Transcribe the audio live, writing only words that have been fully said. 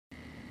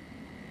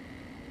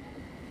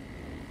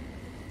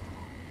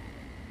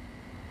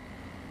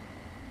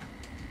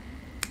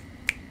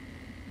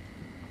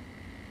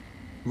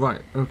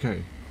Right,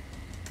 okay.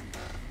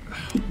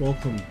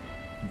 Welcome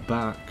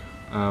back.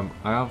 I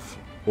have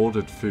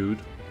ordered food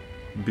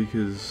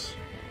because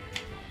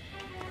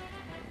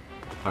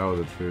I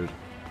ordered food.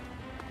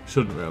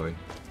 Shouldn't really.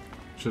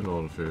 Shouldn't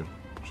order food.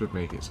 Should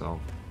make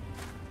itself.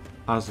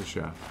 As a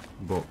chef,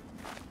 but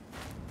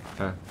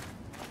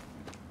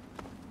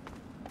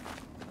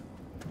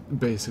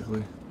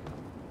basically.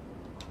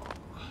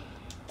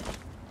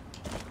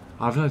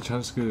 I haven't had a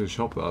chance to go to the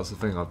shop, but that's the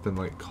thing. I've been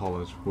like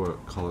college work.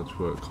 And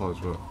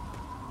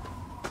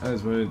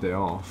it's my only day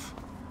off,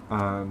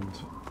 and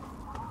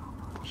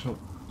the shop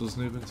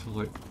doesn't even until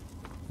like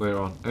later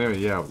on. Anyway,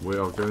 yeah, we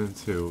are going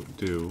to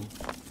do.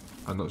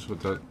 I'm not sure.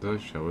 Did I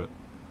show it?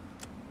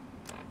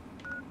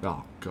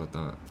 Oh god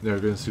damn it! Yeah, we're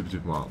going to Super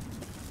Duper Mart.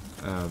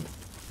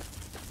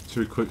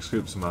 2 quick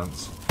scoops of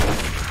ants.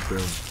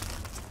 Boom.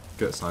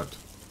 Get sniped.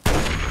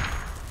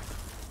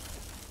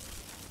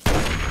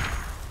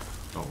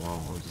 Oh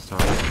wow, I'm just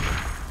tired.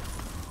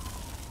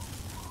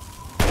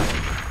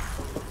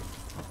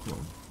 Oh, come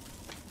on.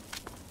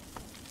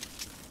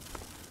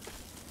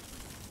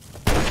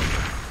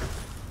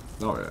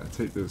 Oh yeah,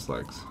 take those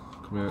legs.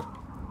 Come here.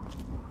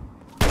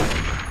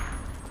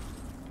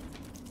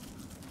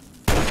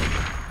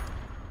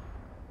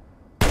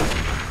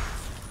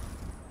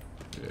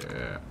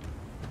 Yeah.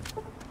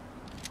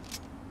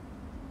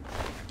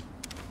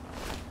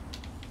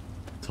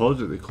 Told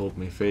you they called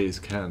me FaZe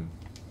Ken.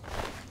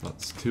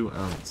 That's 2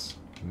 ants.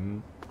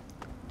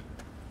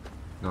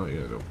 No,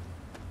 you don't.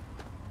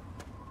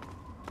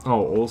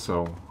 Oh,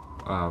 also,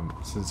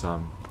 since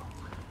I'm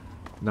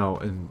now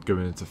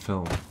going into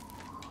film.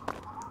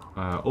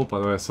 Oh, by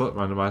the way, I saw it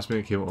randomized me.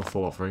 It came up with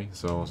Fallout 3,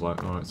 so I was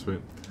like, alright,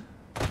 sweet.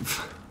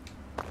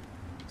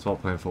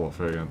 Start playing Fallout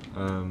 3 again.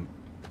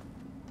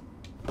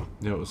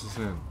 Yeah, what was I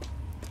saying?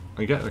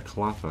 I'm getting a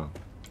clapper.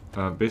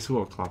 Basically,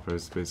 what a clapper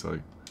is,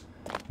 basically,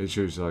 it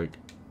shows like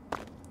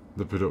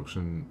the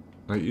production.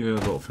 Like, you know,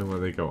 the little thing where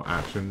they go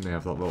action, they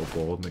have that little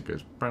board and it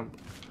goes bam.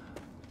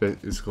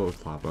 It's called a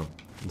clapper.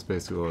 It's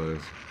basically what it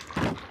is.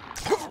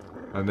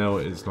 I know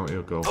it's not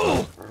your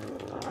girlfriend.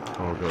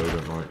 Oh god, I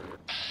don't like.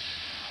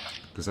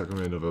 Because that can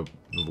be another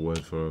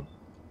word for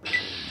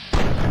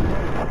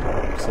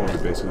someone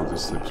who basically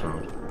just sleeps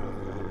around.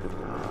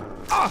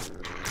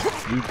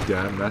 You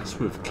dare mess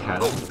with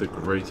Ken, the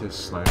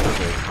greatest sniper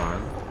of all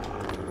time?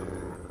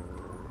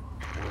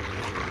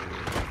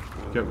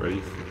 Get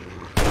ready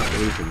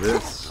for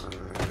this.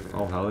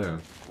 Oh hell yeah.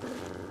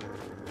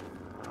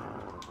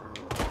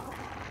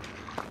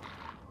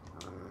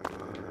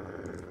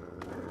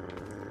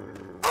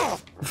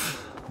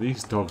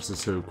 These dogs are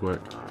so quick.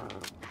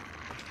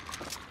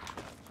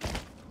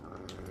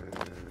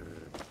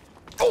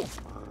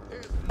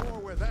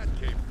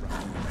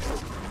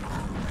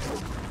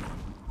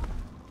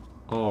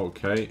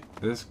 Okay,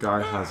 this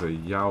guy has a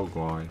Yao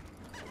Guai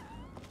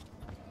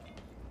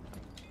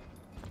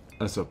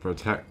as a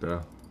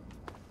protector.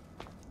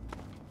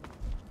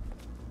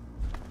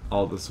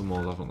 Oh, there's some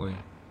more, definitely.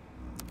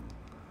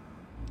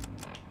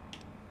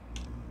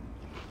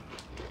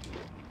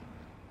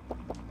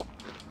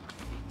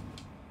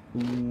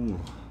 Ooh.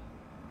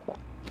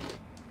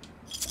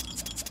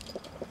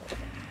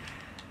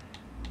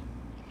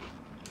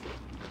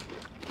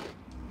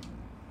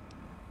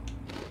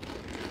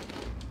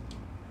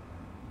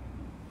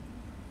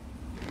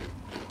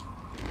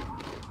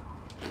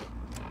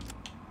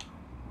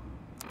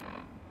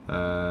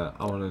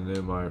 I want to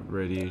know my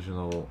radiation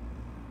level.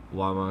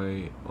 Why am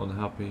I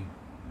unhappy?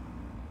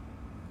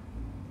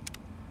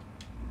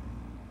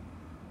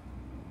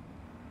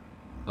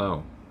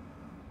 Oh.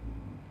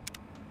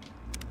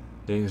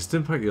 Yeah, you can still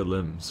impact your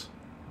limbs.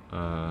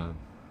 Why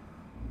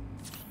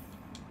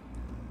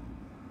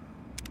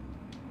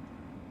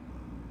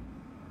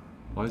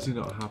is he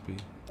not happy?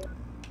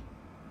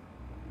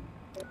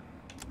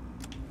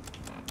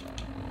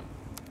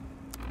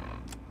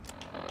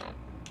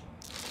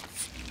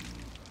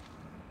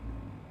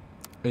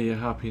 Are you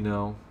happy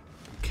now?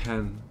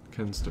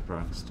 Ken's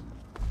depressed.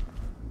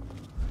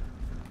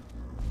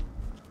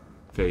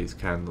 FaZe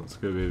Ken, let's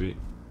go baby.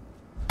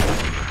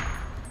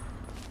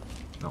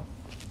 No.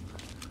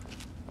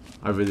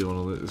 I really want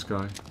to loot this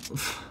guy.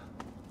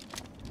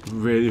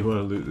 Really want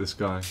to loot this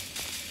guy.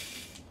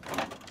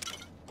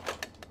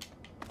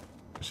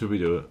 Should we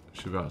do it?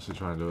 Should we actually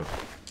try and do it?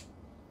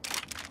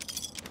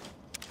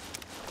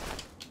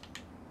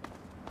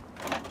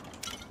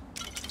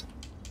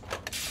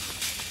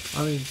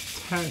 I mean,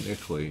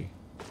 technically,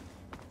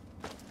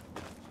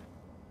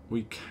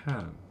 we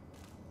can.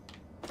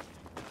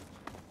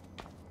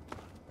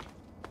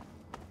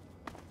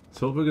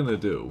 So what we're gonna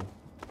do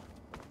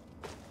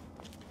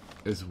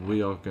is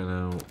we are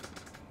gonna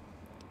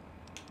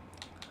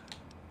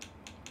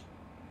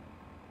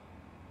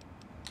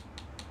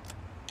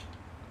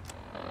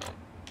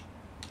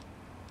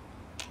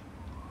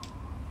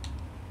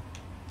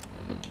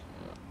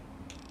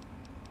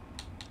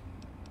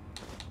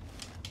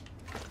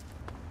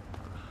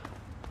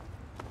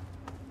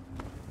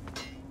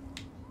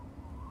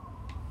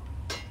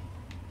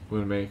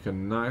make a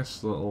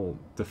nice little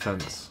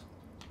defense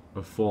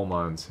of 4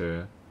 mines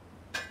here.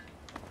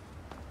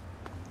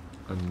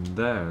 And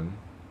then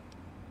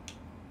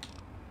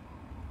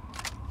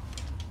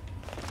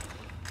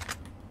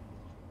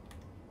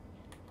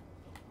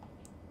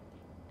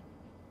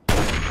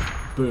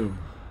boom.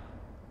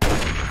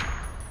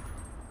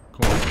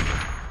 Come on.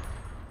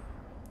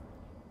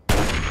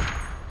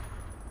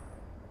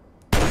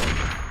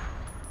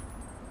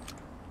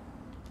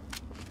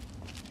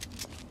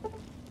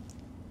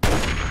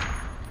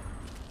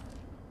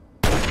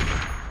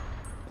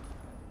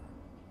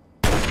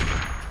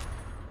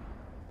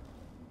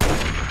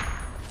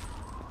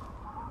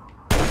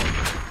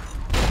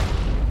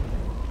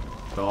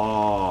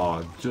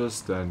 Oh,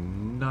 just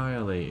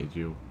annihilated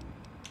you.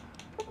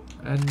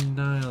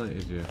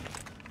 Annihilated you.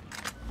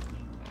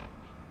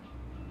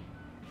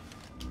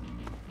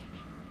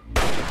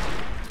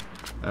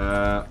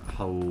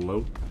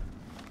 Hello?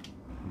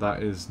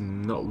 That is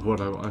not what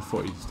I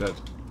thought he said.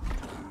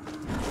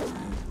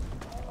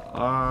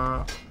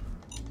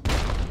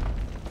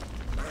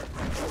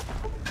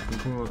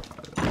 Come on,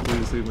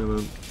 please leave me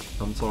alone.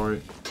 I'm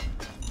sorry.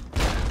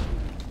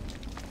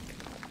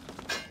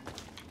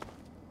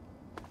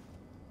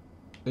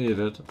 Are you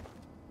dead?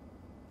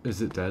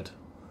 Is it dead?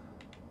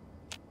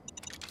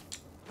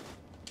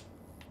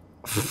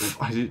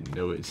 I didn't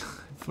know it.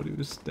 I thought he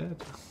was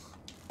dead.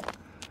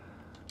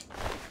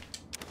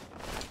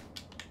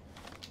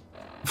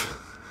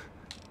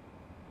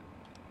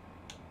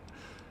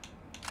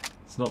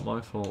 It's not my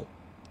fault.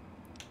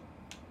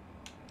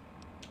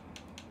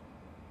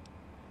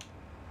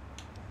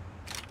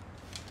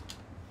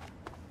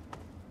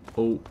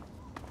 Oh,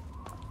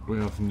 we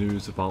have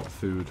news about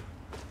food.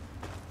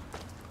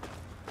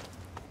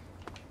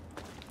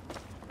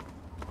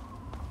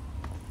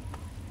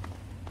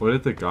 Where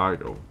did the guy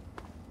go?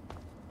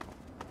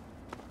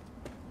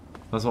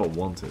 That's what I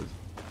wanted.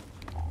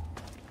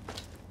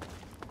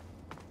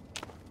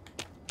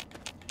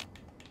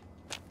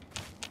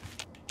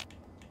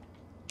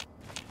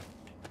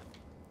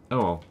 Oh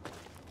well.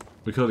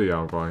 We killed the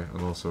Yao guy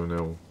and also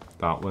know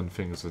that when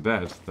things are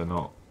dead, they're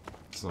not.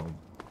 So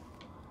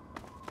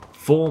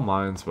 4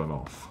 mines went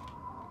off.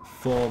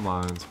 4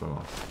 mines went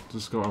off.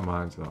 Just got a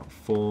mind to that.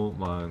 4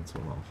 mines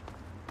went off.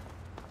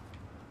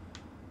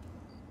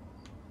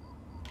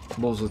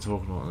 What was I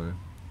talking about now?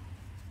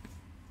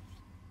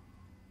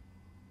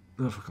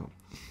 I forgot.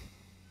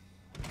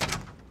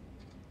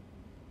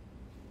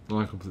 No,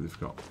 I completely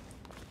forgot.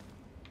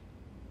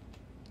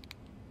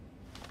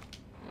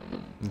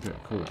 Okay,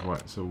 cool.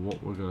 Right, so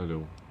what we're gonna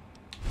do.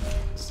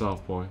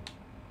 South boy.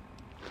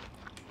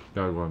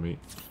 Gotta go meet.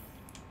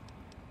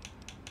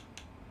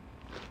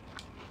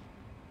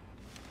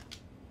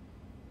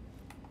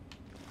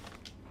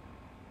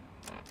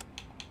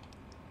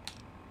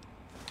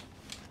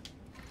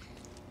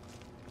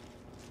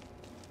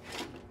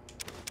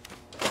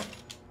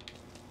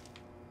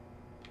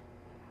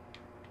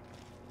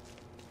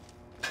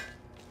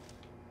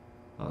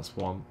 That's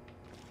one.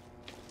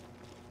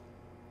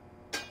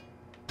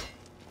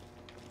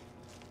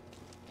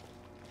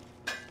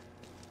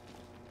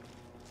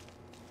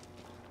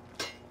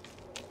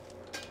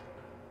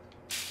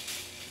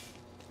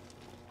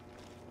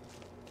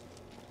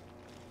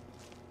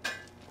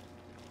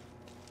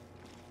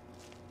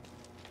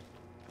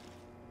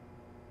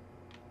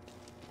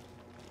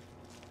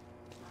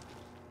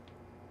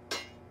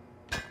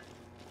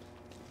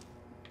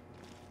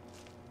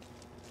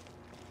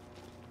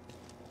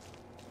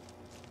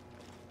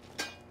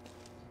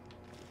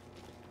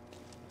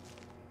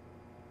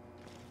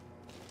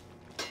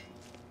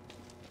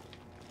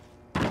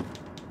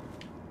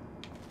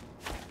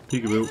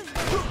 Peekaboo.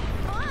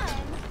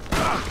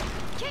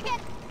 Kick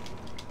it.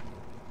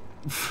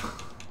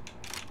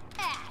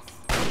 Ass.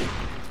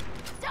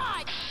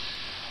 Die.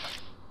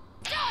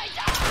 Die.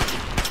 Die.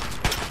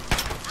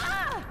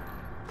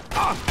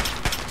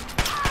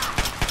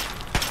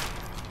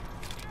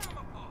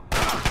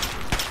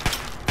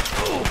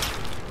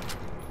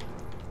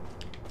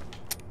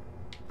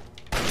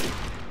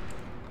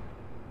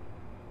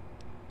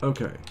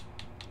 Okay.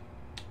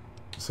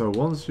 So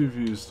once you've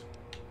used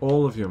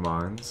all of your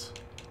mines,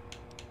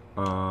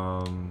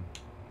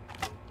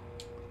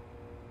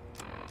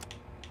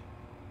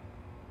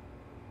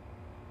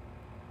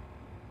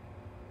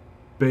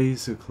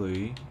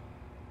 basically,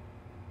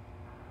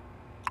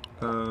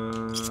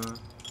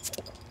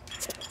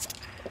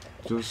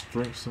 just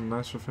drink some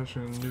nice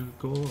refreshing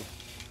Nuka-Cola,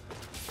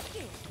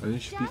 and you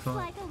should be fine.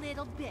 Like a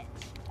little bitch.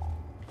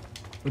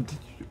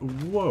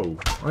 Whoa!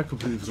 I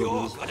completely forgot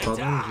there was bad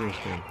energy in this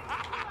game.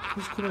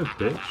 Who's calling a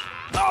bitch?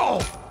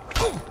 No!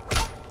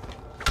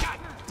 God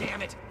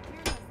damn it!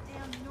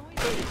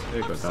 There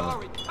you go, I'm damn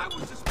sorry. it. I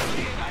was just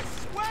playing, I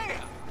swear!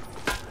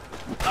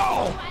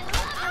 No!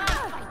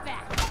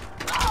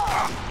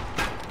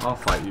 I'll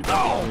fight you back.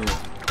 No.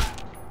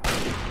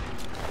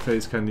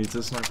 FaZe Ken needs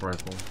a sniper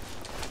rifle.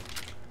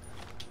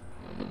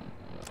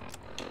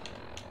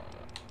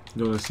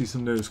 You wanna see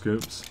some no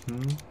scopes? I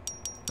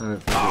don't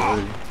think you're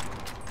ready.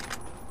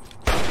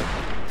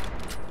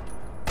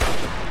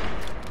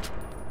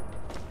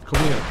 Come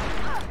here.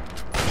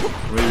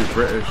 Maybe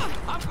British.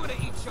 I'm gonna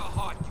eat your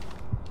heart.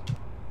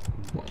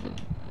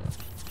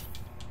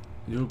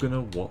 You're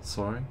gonna what?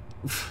 Sorry.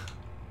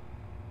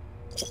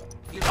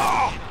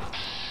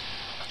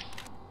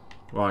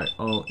 Right,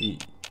 I'll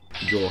eat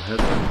your head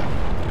then.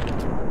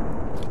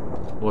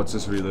 Watch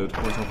this reload.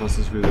 Watch how fast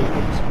this reload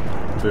comes.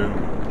 Boom.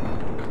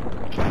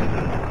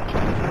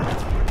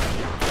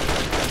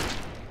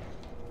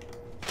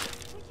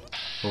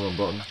 Hold on,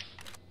 button.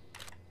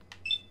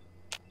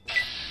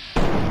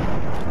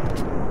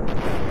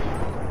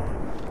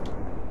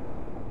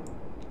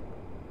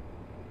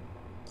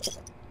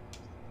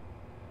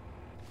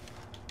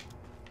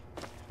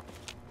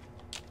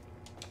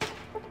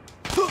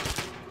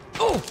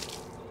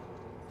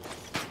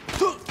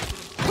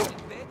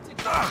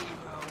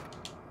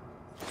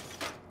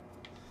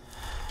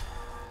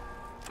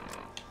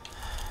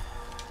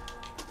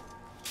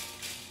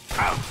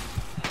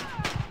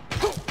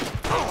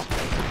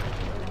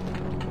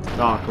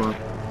 Ah, come on.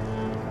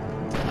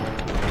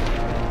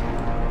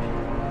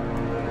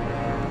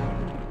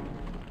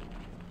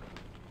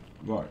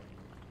 Right.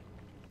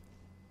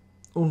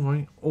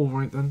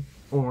 Alright then.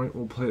 Alright,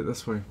 we'll play it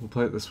this way. We'll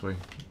play it this way.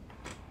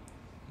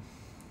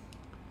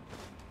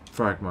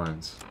 Frag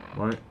mines,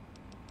 right?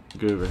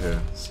 Go over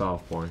here,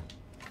 South Boy.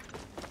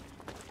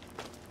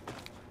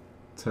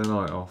 Turn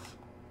light off.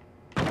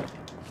 I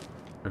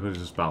could have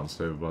just bounced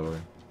over, by the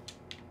way.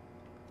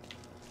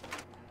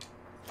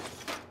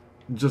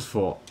 Just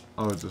thought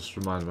I would just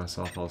remind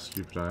myself how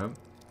stupid I am.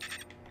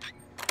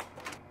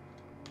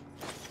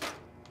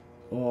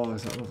 Oh,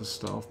 is that another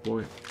Staff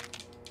Boy?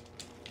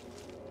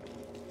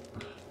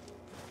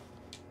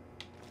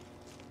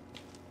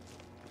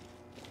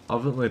 I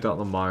haven't laid out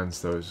the mines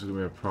though, it's going to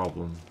be a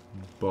problem,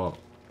 but...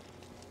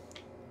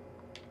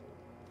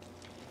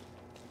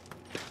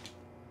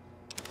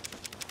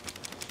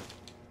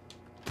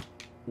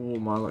 Oh,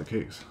 Milo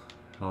cakes.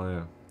 Hell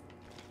yeah.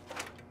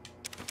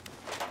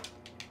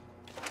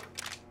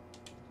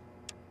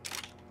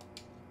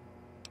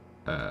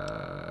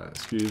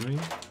 Excuse me?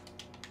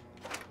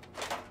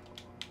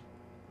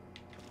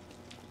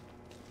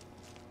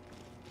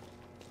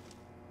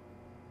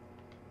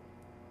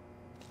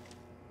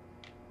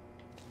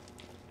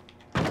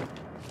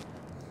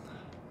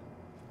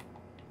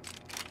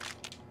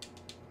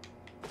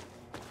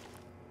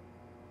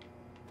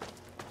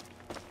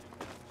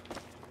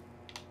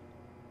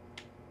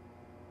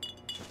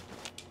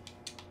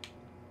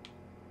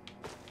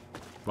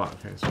 Right,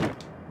 okay, sweet.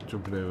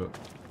 Jumping over.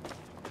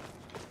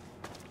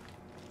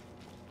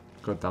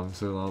 God damn,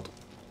 so loud.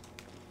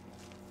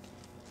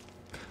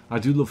 I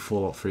do love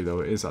Fallout 3 though,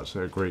 it is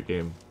actually a great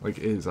game. Like,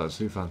 it is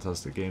actually a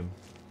fantastic game.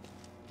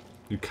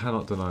 You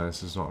cannot deny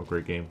this is not a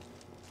great game.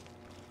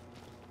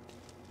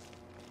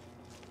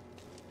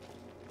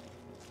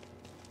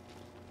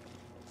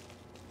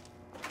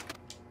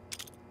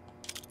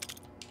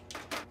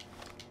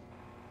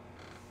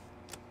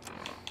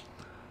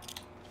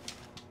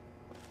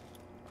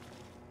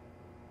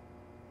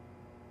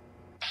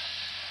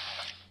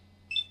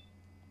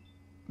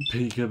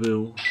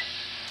 Peekaboo.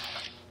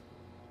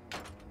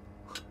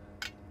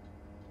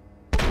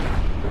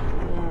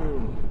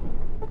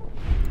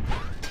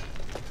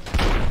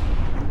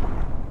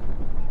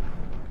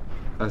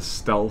 A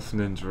stealth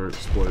ninja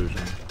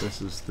explosion.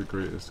 This is the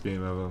greatest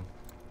game ever.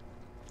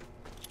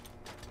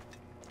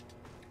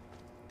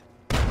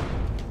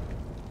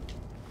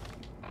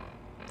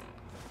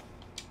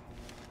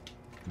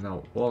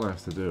 Now, all I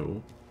have to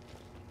do...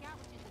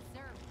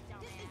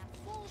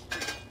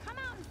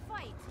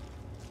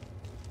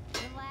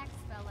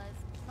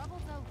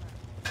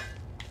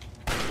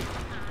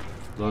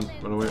 Run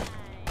away.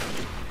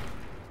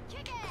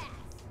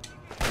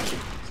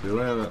 See you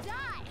later.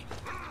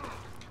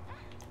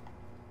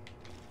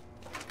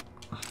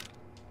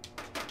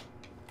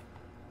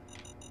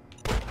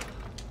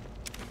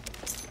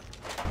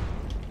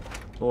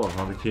 Oh, I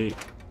found a key.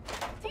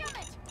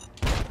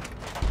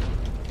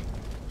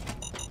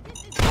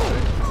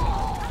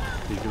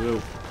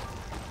 Peekaboo.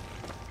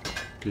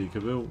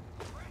 Peekaboo.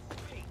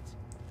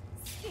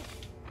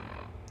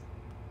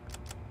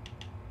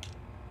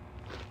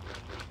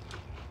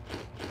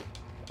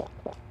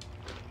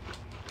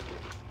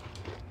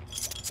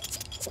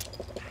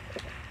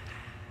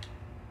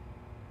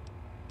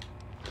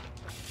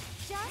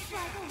 Just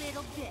like a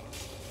little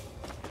bitch.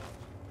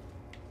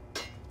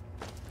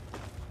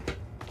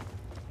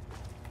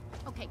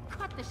 Okay,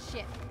 cut the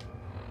shit.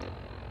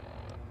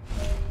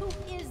 Who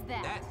is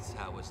that? That's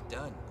how it's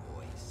done,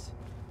 boys.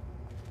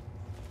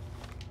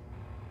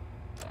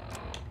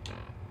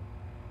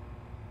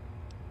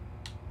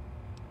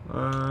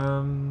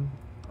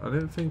 I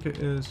don't think it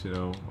is, you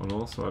know, and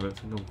also I don't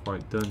think I'm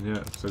quite done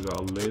yet because I got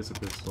a laser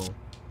pistol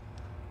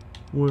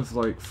with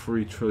like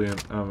 3 trillion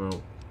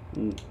ammo.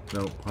 Ooh,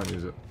 no, can't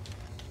use it.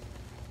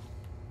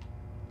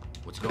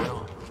 What's going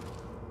on?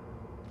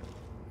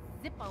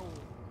 Zippo.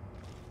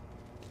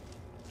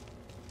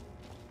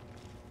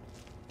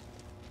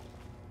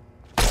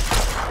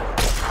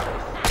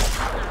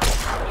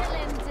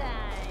 Killing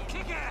time.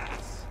 Kick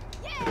ass!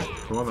 Yeah.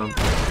 Come on, man.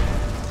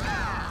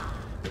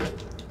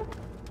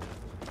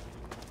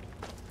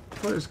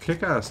 thought it was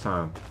kick-ass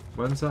time.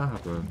 When's that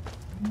happening?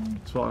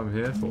 That's what I'm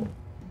here for.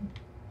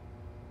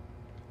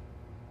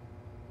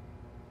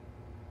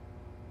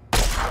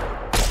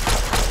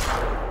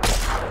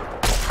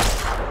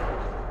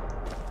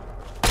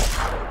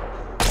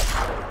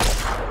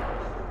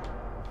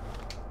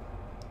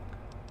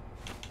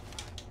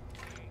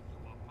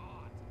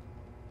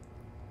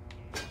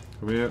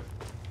 Come here.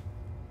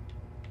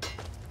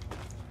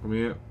 Come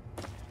here.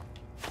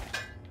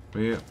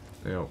 Come here.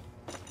 There you go.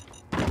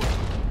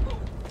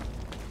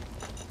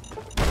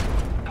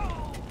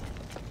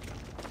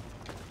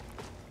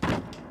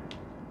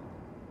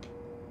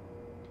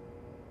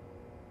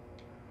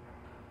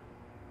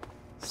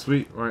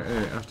 Sweet, right,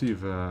 anyway, after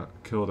you've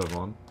killed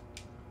everyone,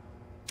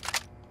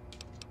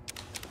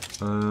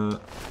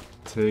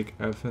 take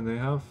everything they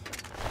have.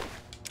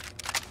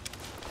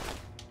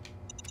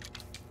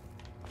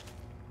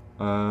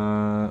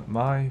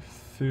 My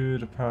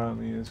food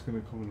apparently is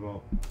going to come in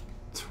about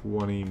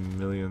 20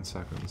 million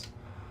seconds.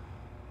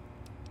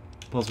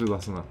 Possibly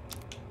less than that.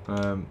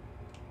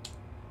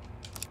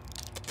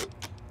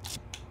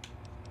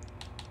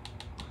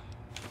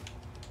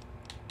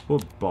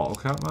 What bottle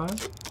cap, man?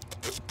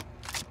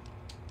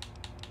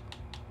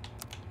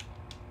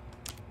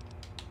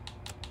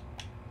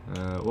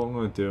 What I'm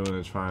going to do, I'm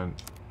going to try and...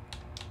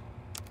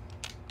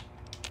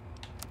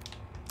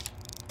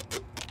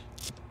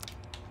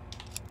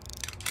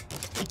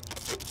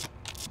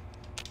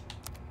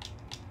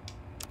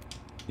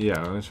 Yeah,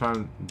 I'm going to try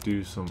and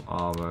do some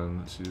armor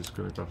and she's just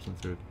going to grab some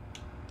food.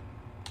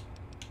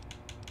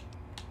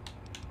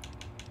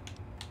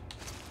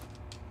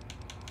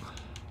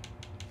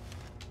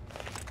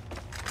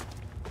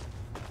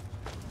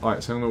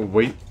 Alright, so I'm going to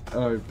wait.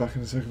 Back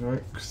in a second,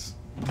 right? Because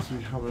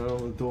we have it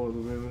on the door at the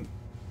moment.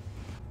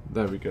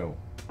 There we go.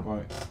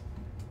 Right.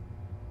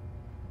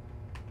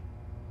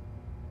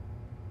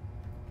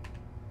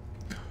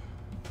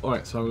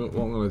 Alright, so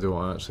what I'm going to do,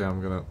 actually,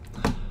 I'm going to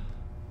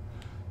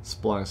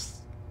splice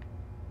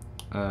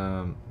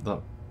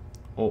that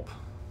up,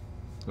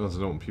 because I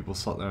don't want people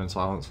sat there in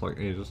silence for like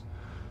ages.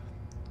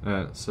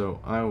 So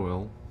I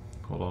will,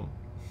 hold on,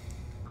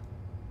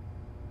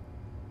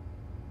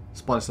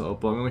 splice that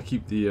up, but I'm going to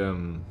keep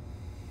the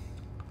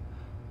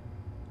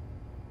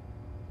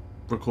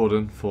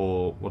recording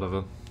for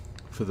whatever,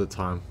 for the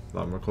time that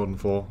I'm recording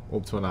for,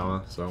 up to an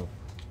hour, so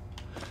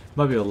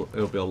maybe it'll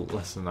be a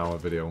less than an hour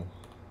video.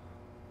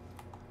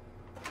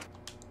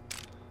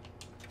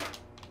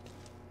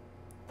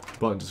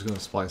 But I'm just going to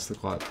splice the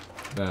quite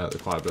a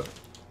bit.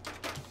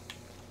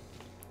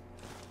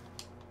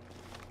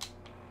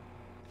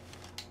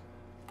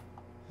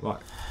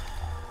 Right.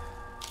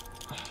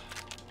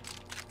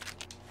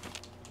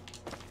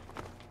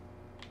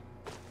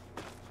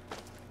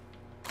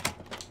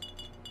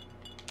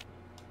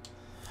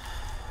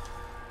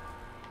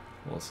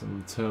 What's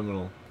in the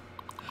terminal?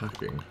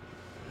 Hacking.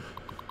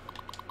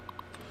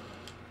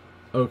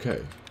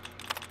 Okay.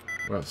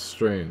 That's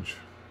strange.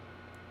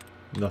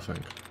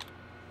 Nothing.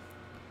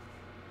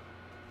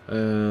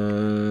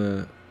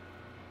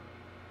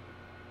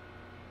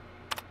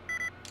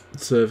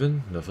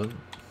 Serving? Nothing.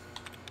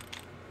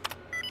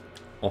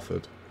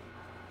 Offered.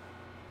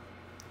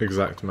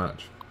 Exact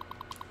match.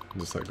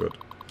 Just that good.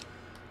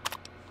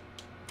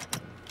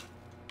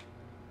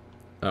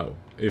 Oh,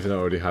 even though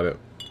I already had it.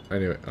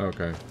 Anyway,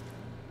 okay.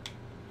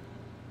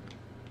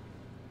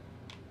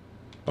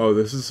 Oh,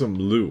 this is some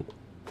loot.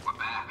 We're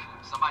back.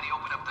 Somebody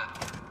open up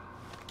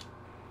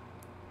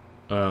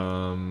the...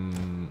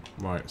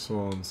 Right,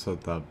 someone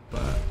said that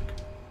back.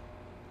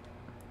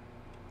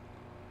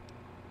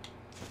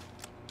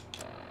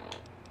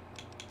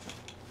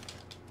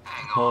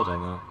 Hold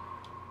on now.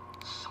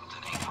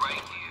 Something ain't right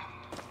here.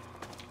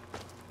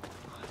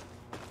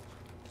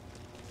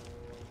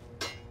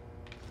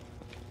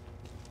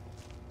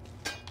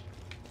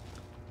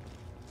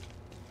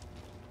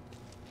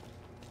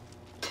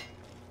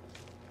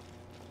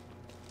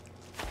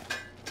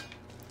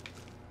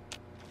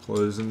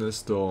 Closing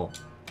this door.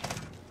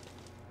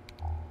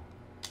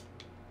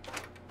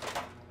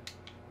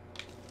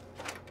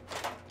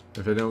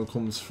 If anyone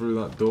comes through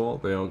that door,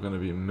 they are going to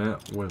be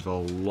met with a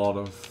lot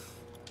of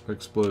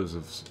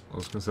explosives. I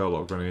was going to say a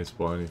lot of grenades,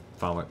 but I only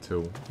found like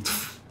 2.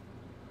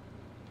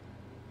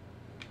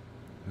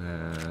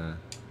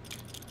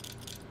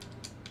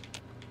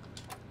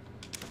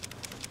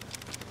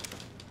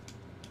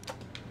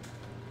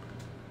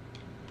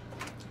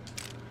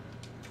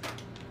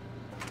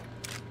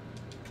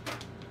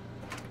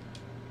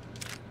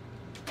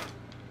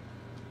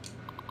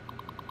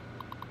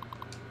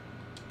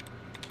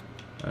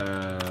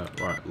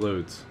 Right,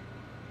 loads.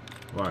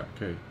 Right,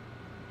 okay.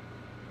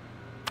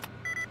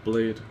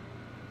 Blade.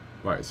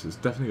 Right, so it's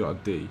definitely got a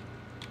D.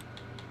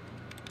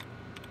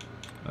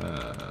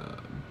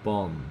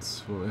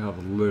 Bonds. Well, we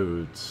have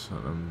loads,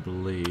 and then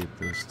blade.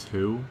 There's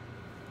 2.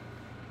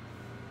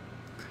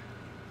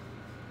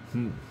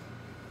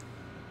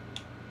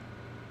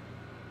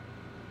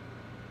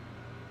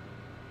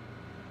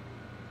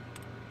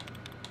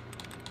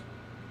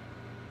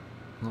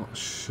 Not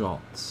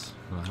shots.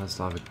 It has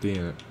to have a D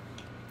in it.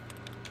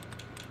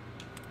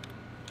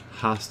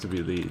 has to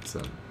be Leeds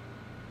then.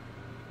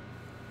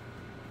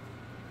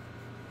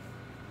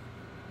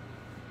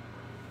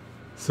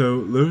 So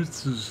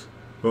Leeds has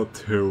got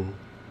 2.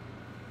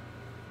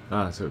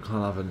 So it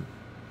can't have an.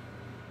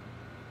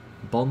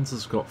 Bonds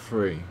has got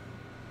 3.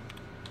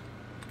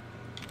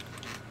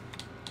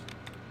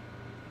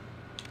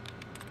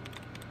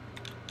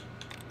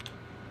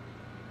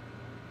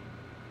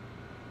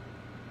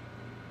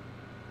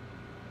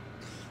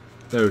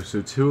 No,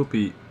 so 2 will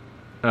be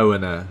O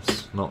and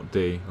S, not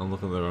D. I'm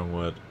looking at the wrong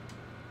word.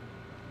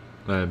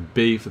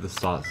 B for the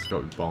starts has got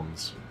to be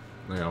Bonds.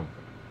 There you go.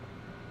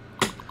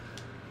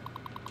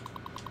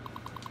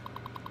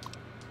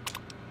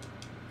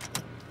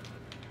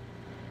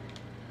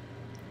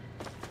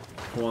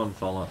 Come on,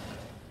 fella.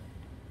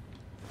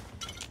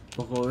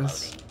 Look at all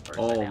this.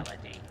 Oh.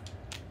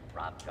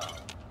 Robco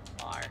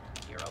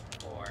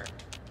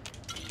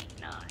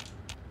R04B9.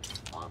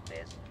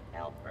 Office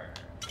helper.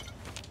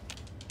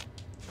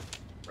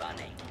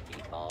 Running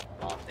default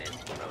office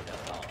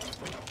protocol.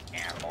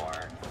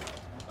 Error.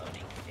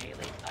 Loading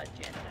daily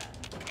agenda.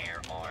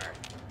 Error.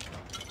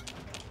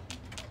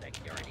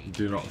 Security.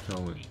 Do not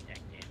kill me.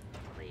 Detected.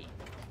 Please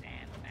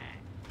stand back.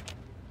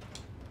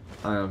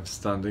 I am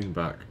standing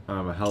back. I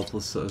am a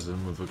helpless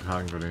citizen with a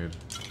hand grenade.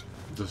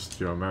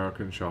 Just your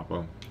American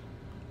chopper.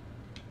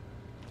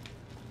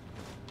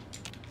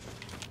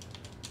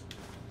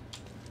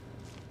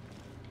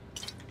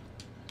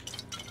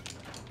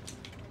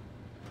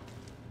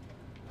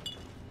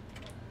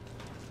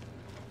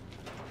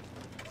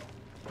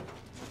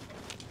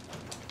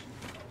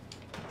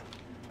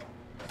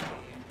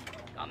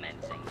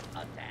 Commencing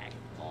attack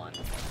on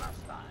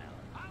hostile.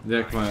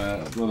 Yeah, come on.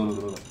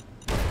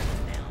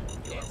 Down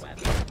your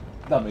weapon.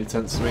 That made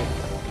sense to me.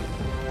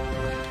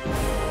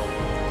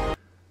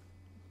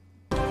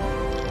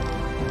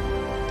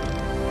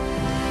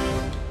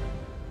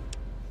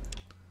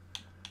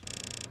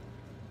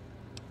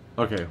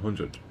 Okay,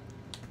 100.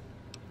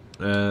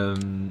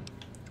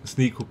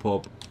 Sneak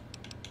up.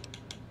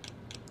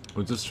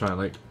 We'll just try and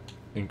like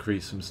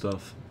increase some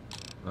stuff.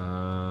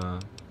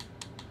 Unarmed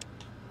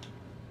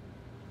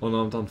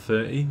on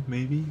 30,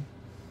 maybe?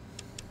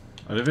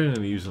 I don't think I'm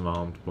going to use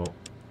unarmed, but...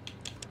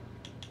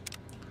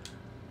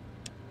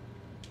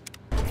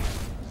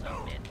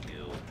 Submit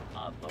to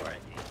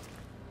authority.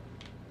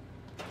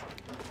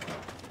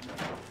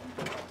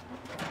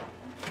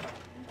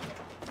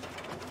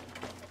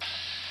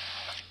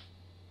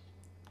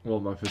 What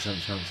are my percent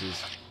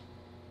chances?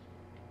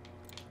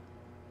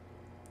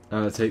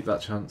 Take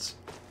that chance.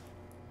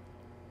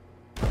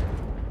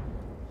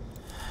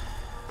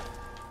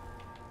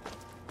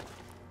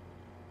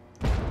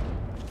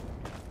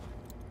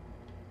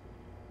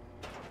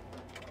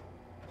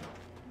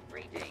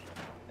 Greeting,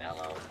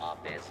 fellow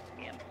office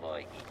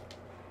employee.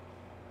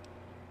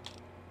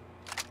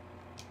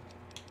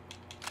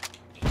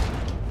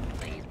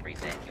 Please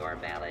present your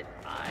valid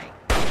ID.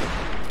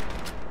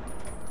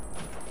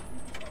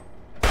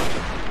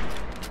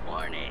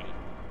 Warning.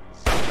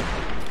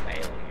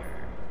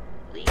 Failure.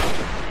 Please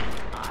present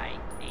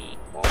ID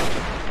for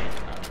exit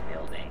of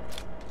building.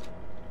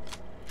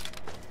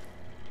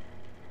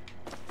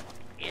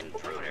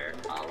 Intruder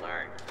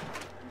alert.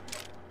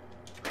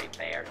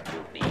 Prepare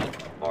to be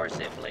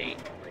forcibly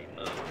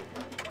removed.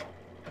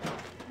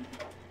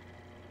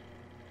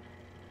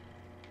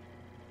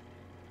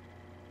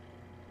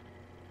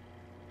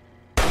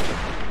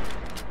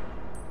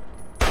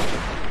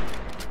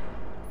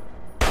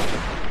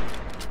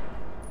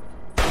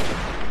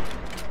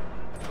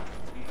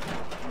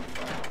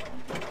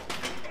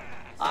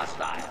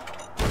 Hostile.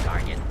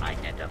 Target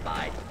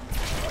identified.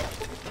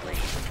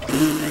 Please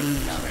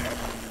take cover.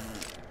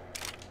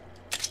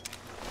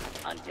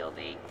 Until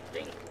the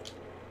link.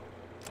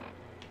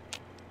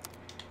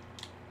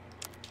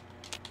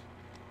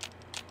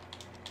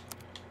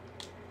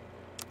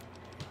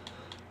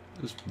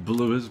 Just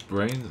blew his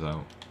brains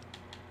out.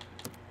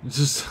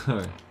 Just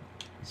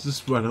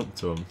went up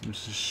to him and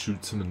just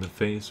shoots him in the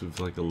face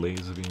with like a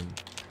laser beam.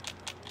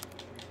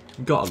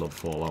 Gotta love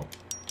Fallout.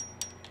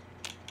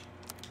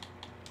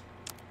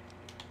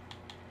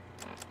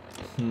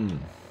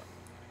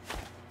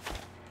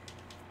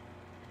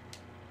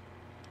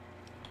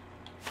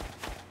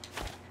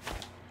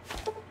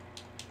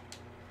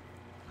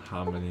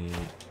 How many?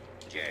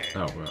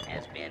 Oh, well.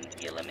 Has been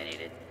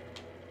eliminated.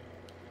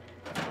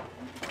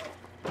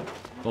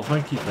 Well,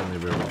 thank you, friendly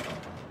robot.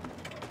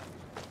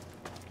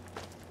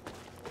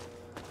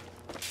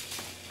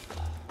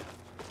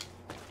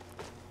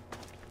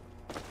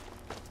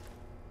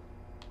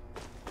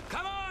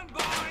 Come on,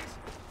 boys!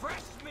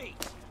 Fresh meat!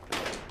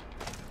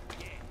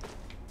 Yeah,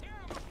 tear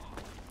 'em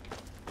apart.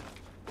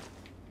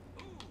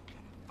 Ooh,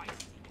 got a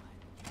feisty one.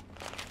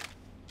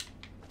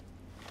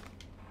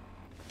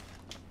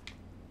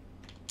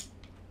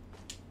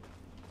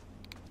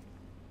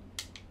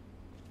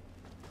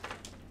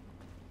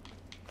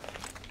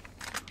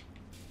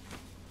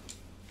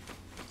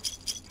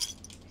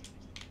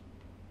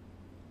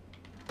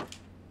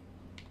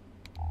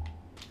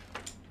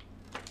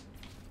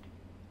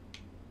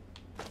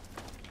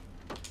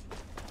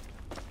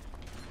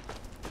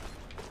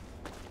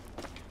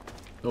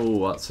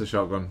 Oh, that's a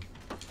shotgun.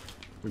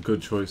 A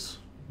good choice.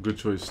 Good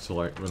choice to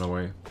like run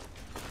away.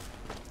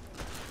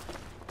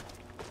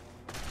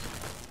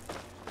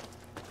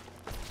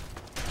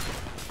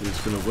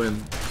 He's gonna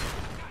win.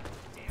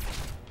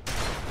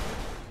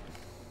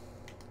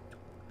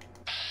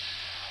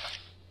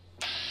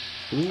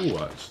 Ooh,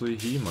 actually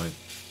he might.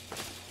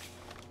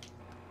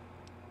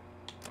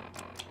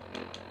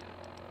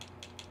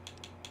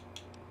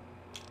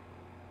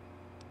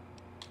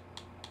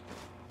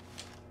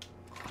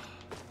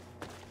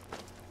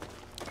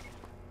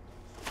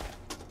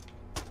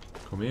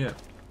 Come here.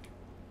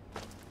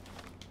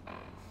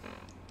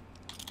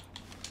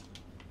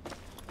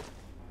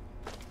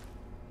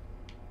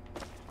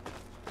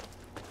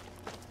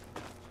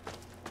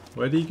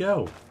 Where'd he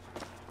go?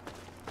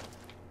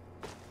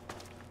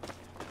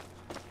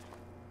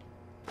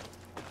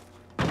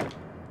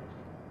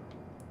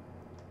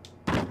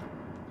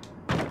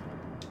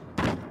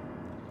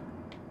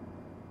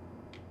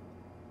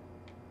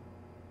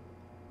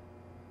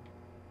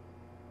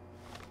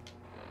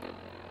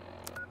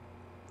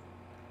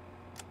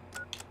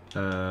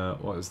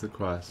 What is the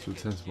quest?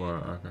 Return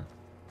tomorrow, okay.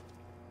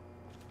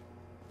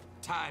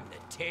 Time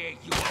to tear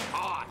you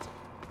apart.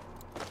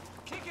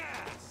 Kick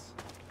ass.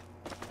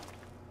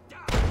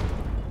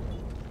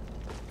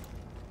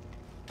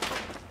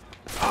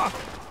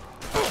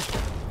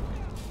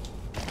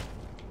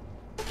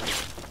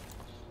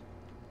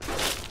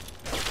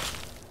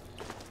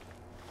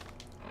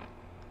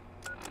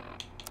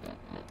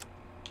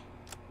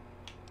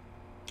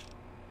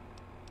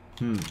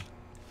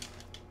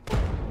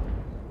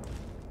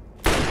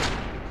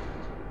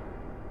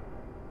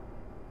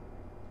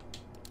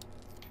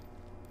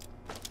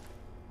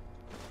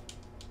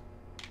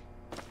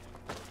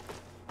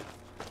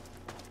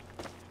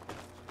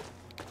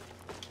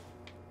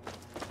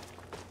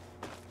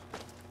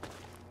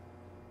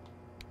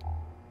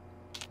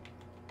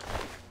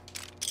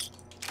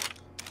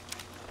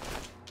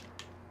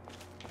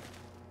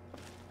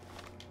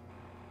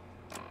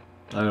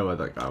 I know where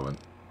that guy went.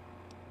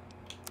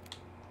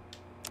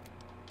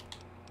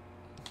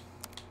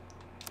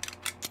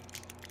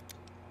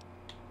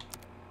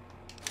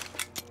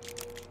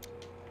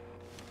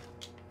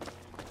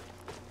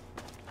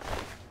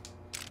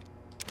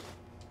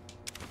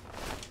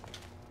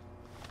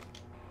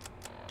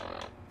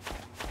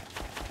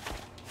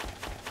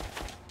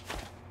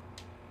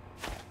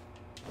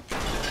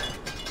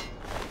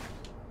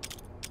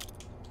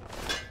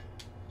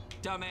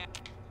 Dumbass.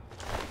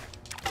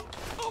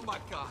 Oh my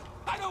god.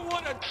 I don't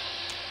want to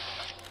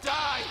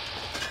die.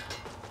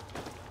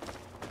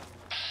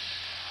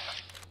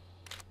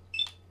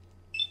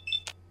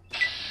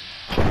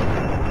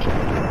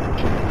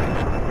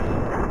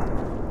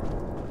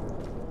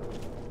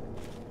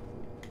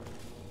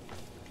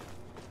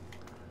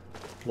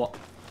 What?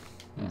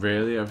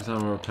 Really? Every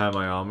time I repair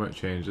my armor it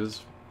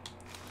changes?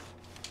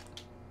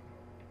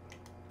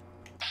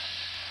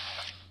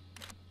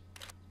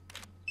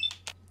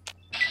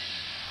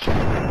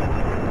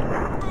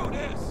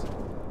 Brutus.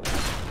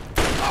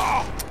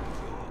 Oh,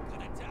 you're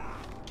gonna die.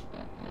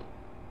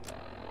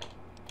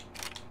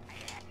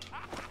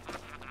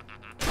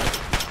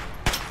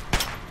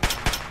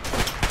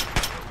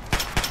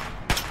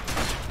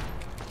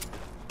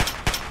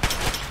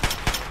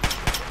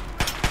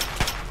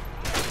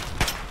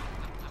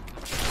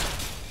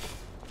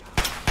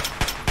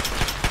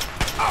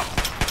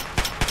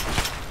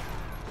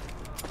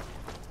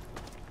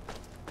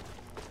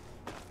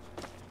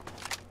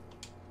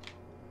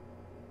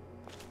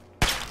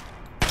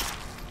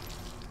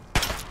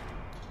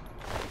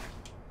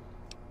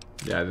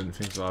 Yeah, I didn't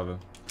think so either.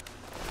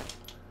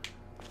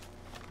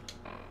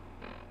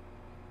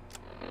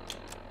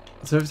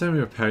 So every time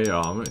you repair your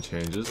armor it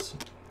changes.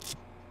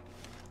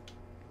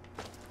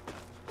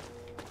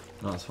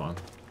 That's fine.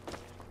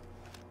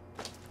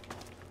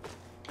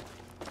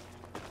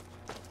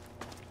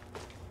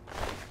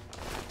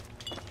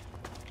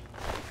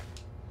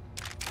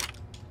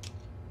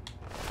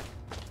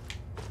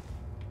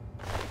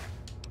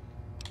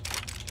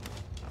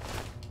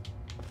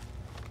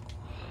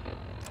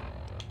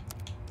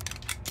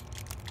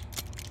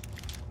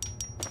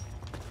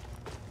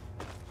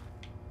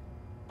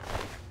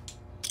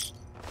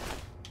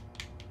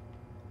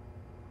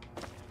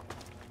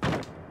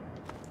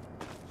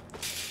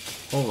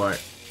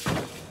 Alright.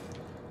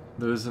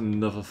 There is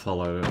another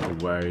fellow, I don't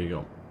know where he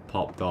got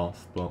popped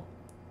off, but...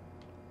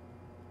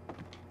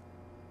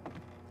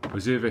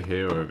 Was he over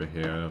here or over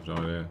here? I have no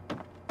idea.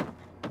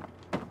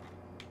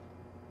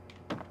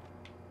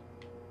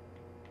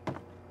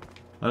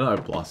 I know I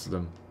blasted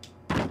him.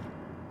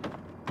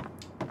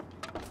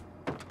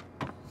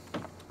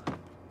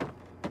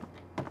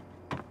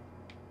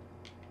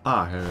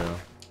 Ah, here we are.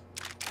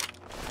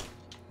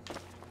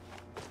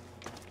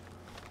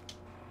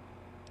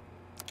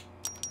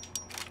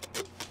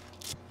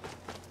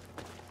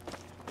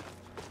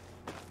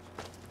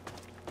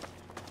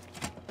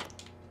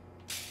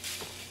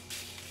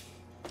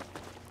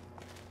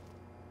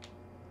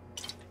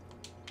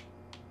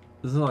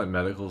 Isn't there like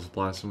medical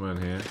supply somewhere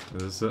in here?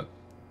 Is this it?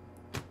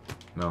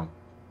 No.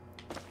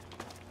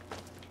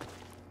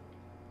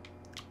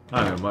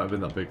 I don't know, it might have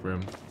been that big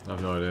room. I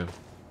have no idea.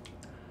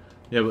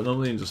 Yeah, but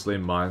normally you just leave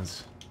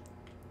mines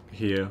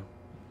here.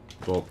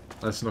 But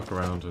I snuck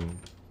around and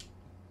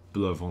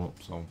blew everyone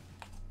up, so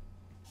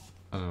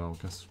I don't know,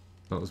 I guess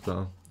that was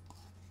better.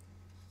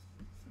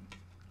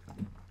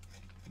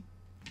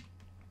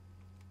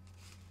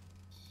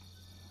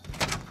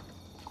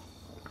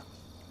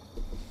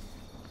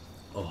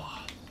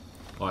 Oh,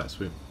 alright,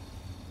 sweet.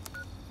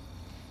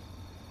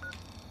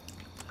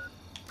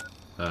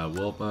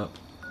 World map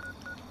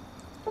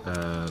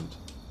and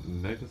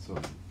negative.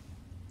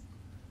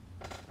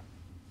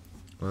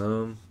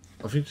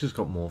 I think she's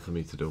got more for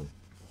me to do.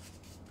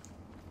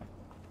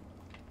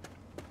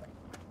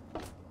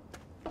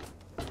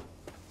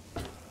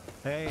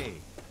 Hey.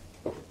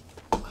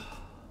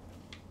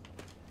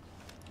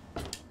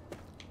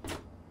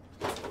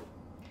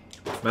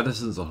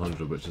 Medicine's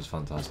 100, which is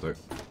fantastic.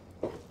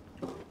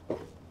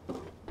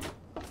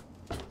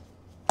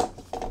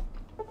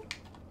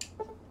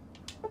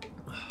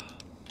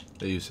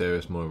 Are you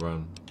serious,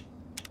 Moran?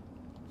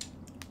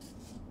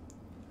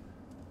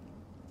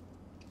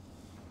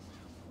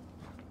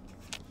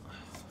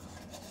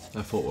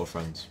 I thought we were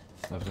friends,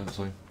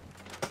 evidently.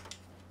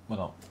 We're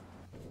not.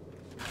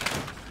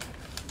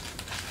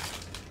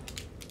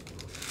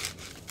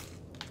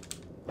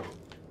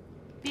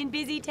 Been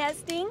busy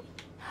testing?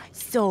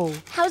 So,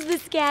 how's the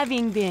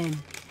scabbing been?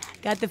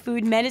 Got the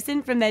food and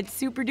medicine from that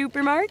super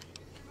duper mart?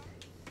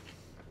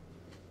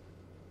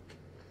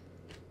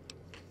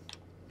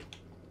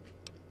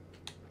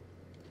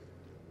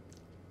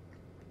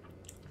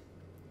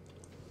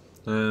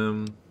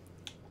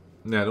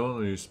 Yeah, I don't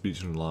want to use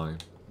speech and lie.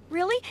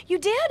 Really? You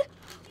did?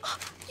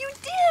 You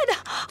did!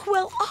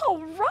 Well,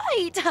 all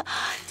right.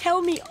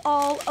 Tell me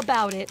all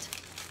about it.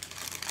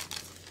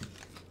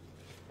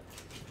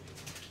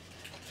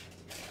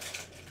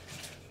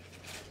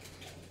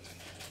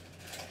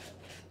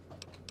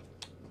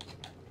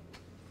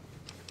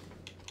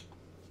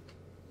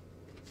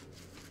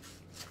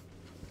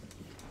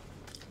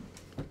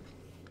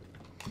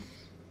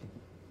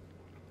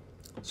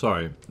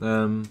 Sorry,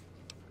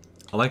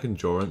 I like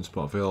endurance,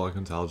 but I feel like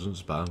intelligence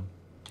is better.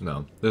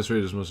 No, this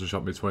reader must have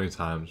shot me 20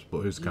 times, but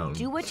who's counting?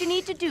 Do what you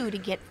need to do to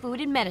get food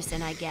and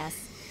medicine, I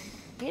guess.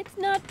 It's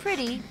not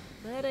pretty,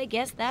 but I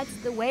guess that's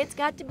the way it's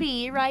got to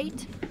be,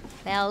 right?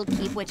 Well,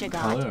 keep what you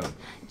got. Oh, yeah.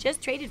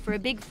 Just traded for a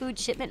big food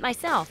shipment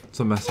myself. It's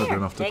a mess I Here,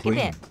 don't have to take clean.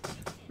 a bit.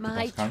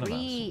 My That's kind of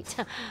treat.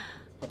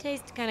 The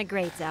taste kind of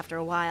grates after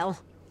a while.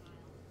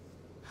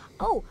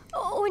 Oh,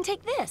 and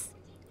take this.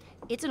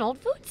 It's an old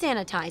food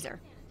sanitizer.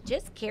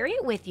 Just carry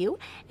it with you,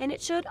 and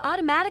it should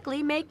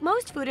automatically make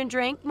most food and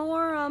drink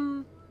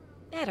more,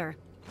 better.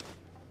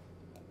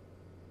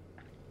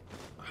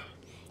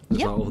 Is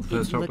that all the first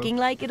It's chapter? looking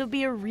like it'll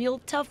be a real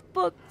tough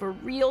book for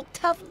real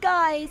tough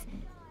guys.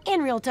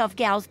 And real tough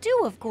gals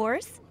too, of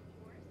course.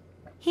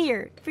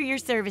 Here, for your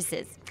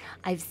services.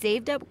 I've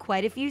saved up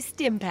quite a few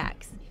stim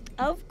packs.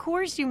 Of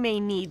course you may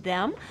need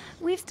them.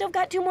 We've still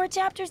got 2 more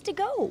chapters to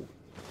go.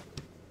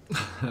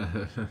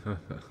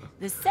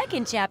 The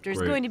second chapter is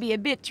Great. going to be a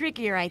bit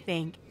trickier, I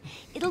think.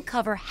 It'll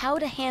cover how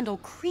to handle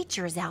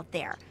creatures out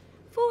there,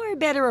 for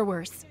better or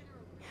worse.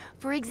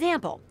 For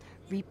example,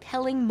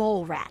 repelling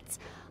mole rats,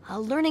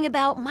 learning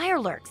about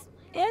mirelurks,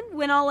 and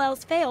when all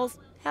else fails,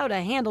 how to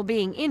handle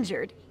being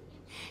injured.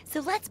 So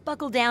let's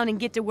buckle down and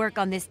get to work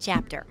on this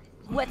chapter.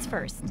 What's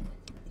first?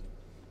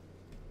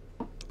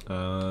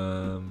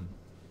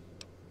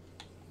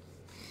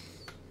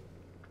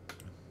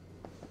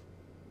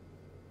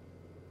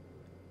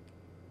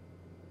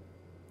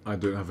 I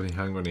don't have any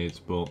hand grenades,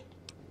 but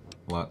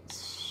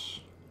let's...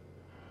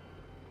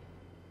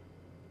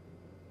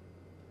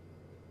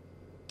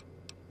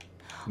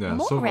 Yeah,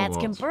 Mole so rats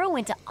can lots. burrow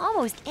into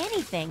almost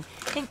anything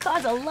and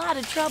cause a lot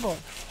of trouble.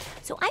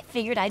 So I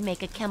figured I'd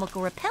make a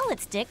chemical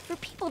repellent stick for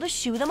people to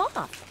shoo them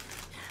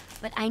off.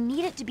 But I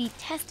need it to be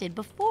tested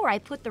before I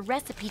put the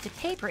recipe to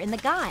paper in the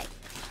guide.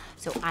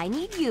 So I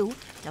need you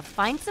to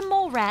find some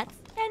mole rats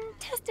and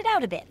test it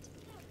out a bit.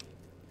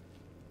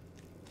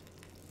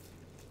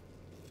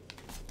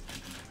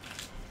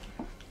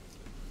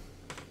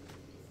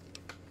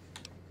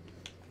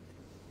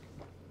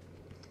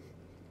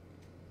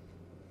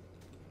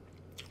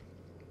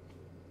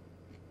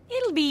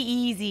 It'll be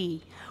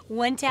easy.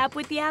 One tap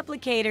with the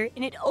applicator,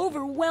 and it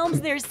overwhelms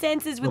their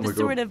senses with Oh my a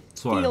sort God. of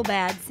Sorry.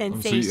 feel-bad I'm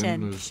seeing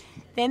sensation. this.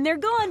 Then they're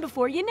gone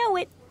before you know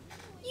it.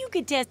 You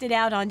could test it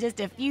out on just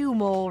a few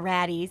mole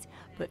ratties,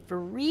 but for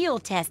real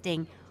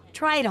testing,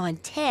 try it on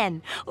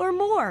 10 or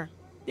more.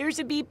 There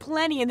should be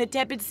plenty in the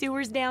tepid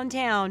sewers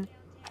downtown.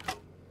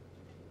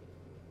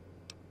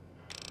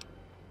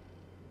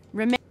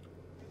 Remember.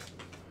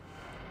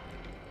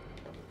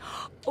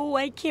 Oh,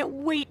 I can't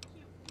wait.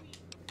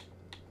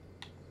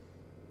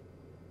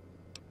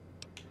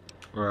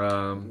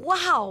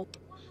 Wow.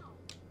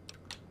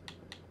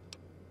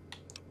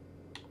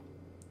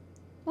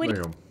 What There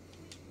you go.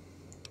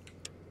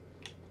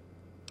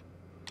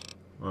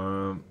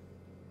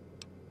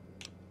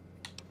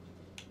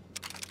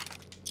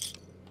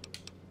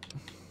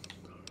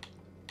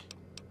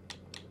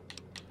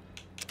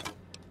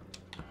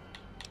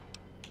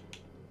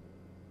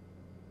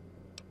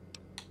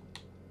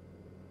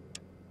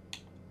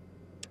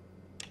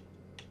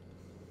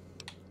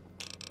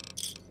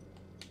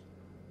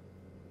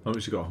 How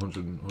much you got?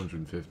 100,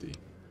 150.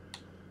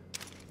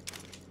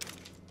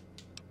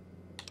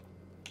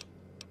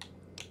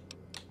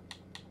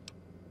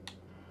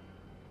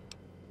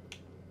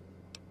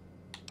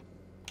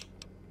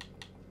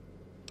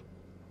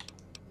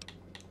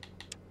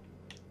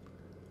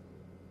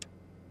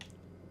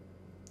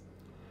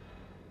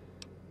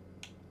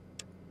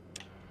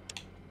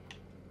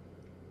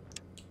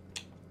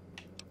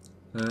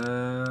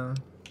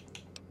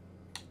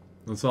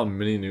 That's our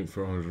mini nuke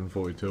for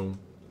 142.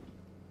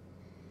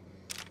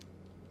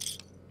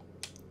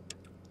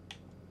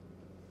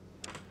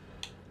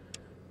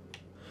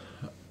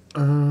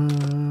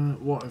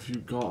 What have you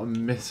got? A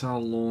missile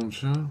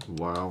launcher?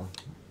 Wow.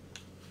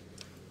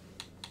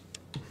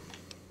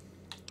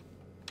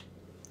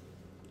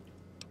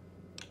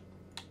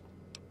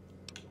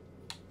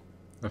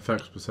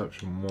 Effects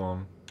perception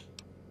 1.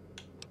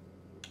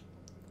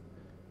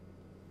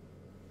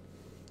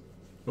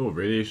 Oh,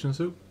 radiation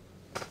suit?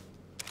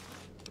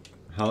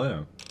 Hell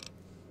yeah.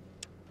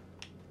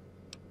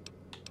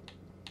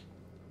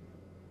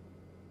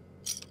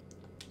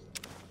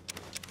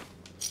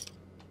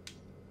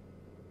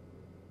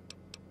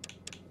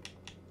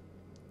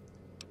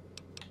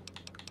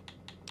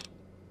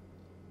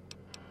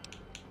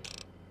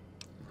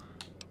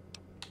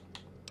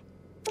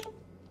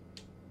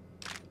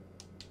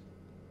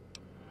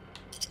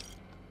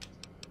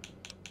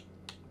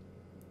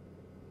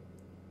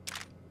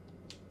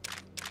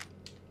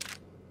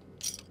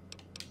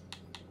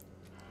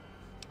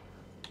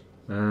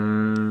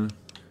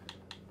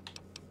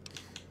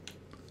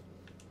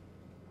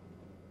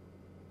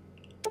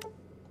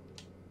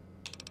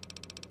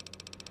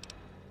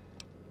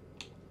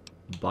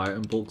 Buy it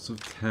in bulks of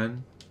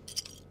 10.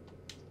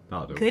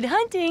 That'll do. Good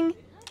hunting.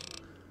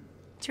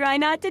 Try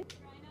not to.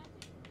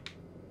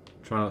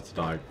 Try not to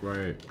die.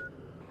 Great.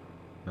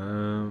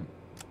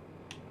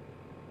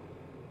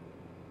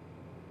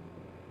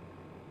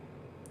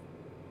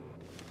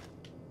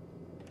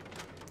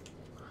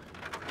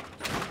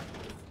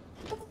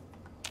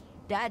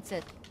 Dad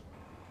said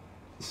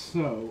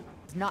So.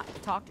 not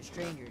to talk to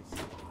strangers.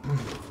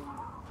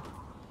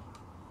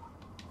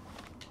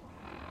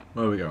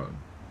 Where are we going?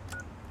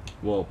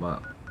 World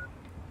map.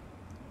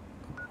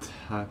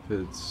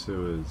 Tepid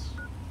sewers.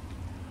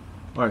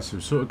 Alright, so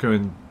we're sort of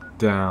going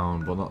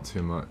down, but not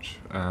too much.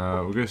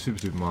 We'll go Super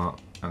Duper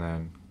Mart and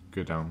then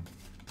go down.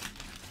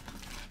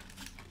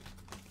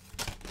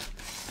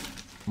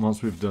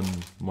 Once we've done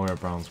Moira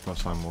Brown's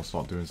quest line, we'll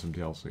start doing some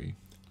DLC.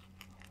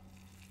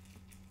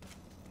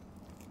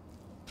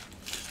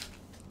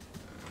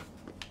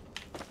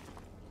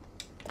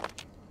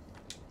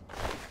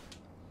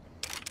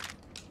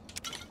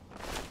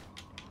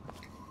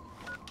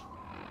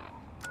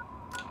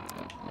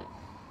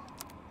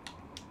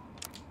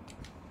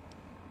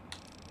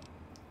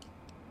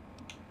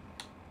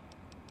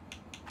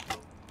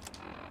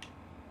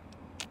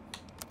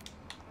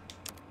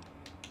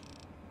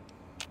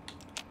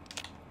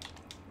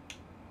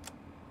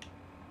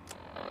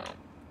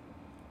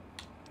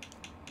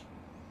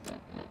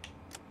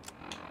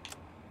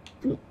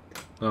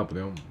 Ah, but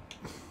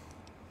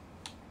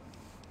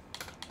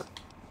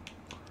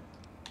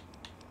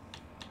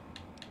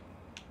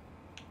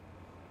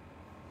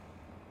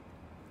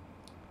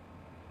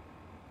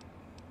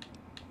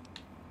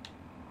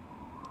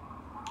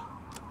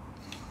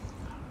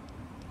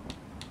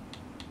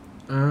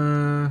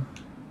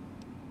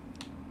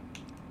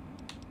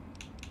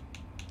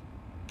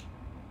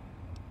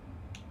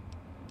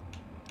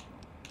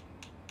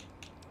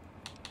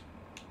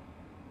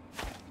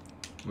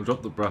we'll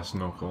drop the brass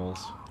knuckles.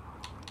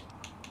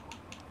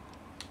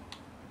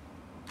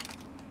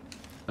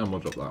 And we'll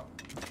drop that.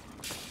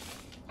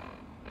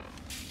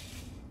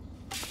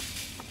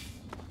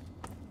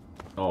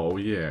 Oh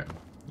yeah,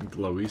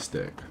 glowy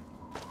stick.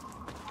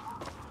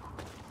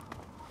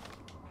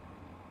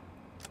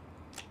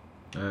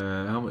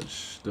 How much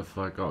stuff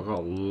I got? I got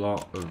a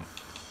lot of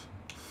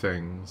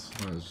things.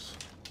 That's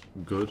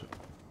good.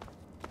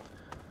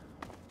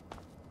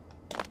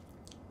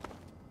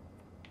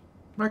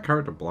 My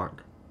character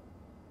black.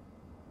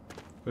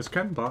 Is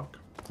Ken black?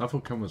 I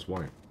thought Ken was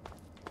white.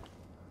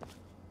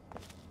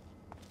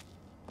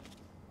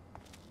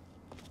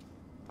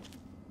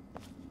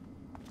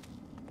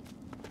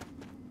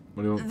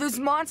 What do you want? Those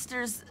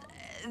monsters,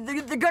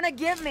 they're gonna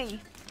get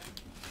me.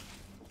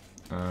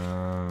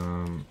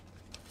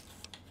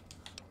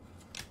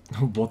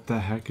 What the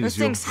heck is Those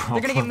your things,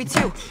 problem? they're gonna get me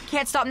too.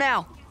 Can't stop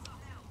now.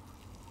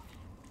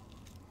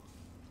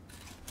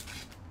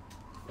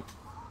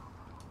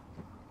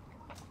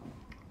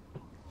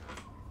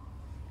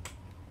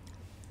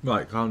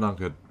 Right, calm down,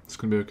 kid. It's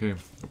gonna be okay.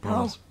 I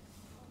promise.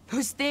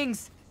 Those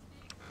things.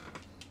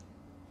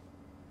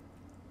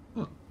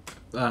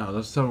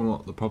 Let's tell them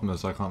what the problem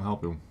is. I can't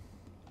help you.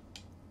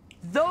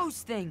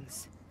 Those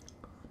things.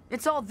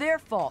 It's all their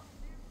fault.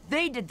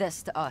 They did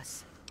this to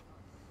us.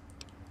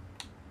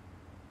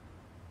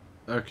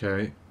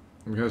 Okay.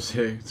 I'm gonna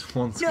say it's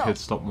once No, kid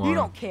stop you lying.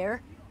 don't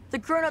care. The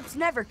grown-ups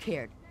never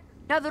cared.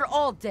 Now they're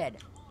all dead.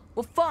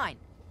 Well, fine.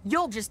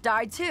 You'll just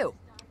die too.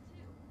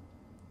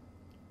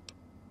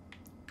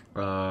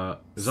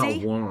 Is that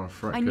See? a 1 or a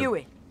threat? I knew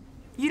it.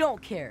 You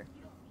don't care.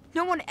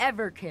 No one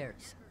ever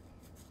cares.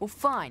 Well,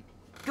 fine.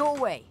 Go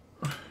away.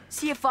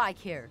 See if I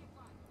care.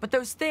 But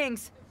those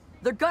things,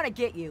 they're gonna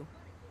get you.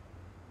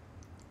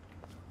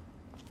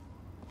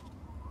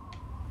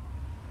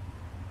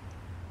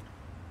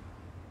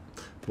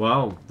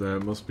 Wow,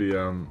 that must be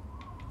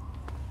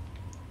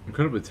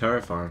incredibly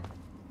terrifying.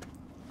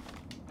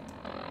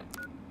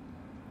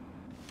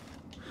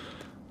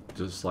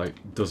 Just like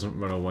doesn't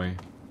run away.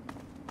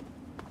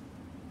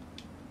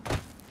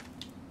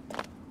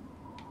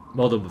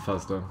 Well done,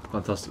 Bethesda.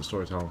 Fantastic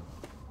storytelling.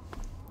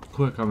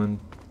 Quick, I'm in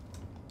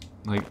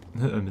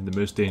the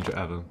most danger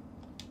ever.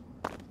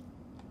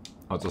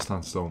 I'll just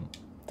stand still.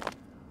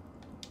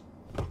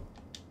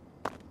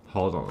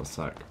 Hold on a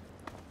sec.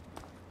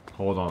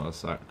 Hold on a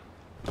sec.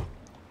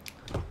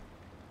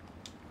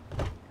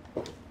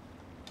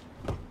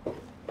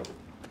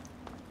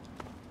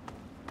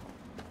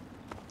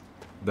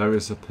 There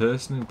is a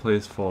person who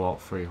plays Fallout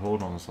 3.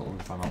 Hold on a second, let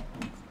me find out.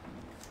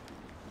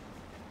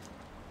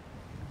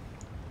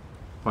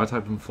 If I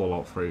type in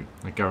Fallout 3,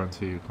 I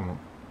guarantee you come up.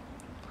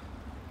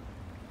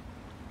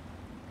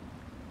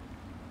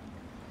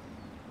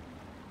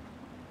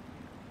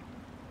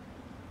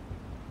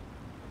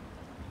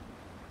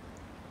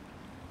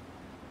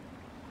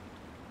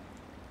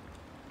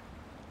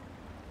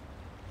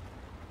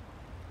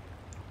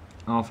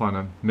 I'll find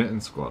him. Mitten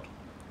Squad.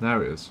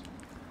 There it is.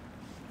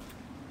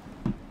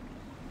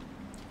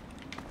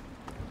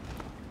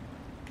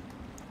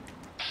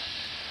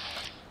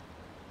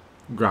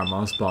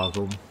 Grandma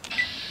Sparkle.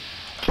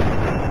 You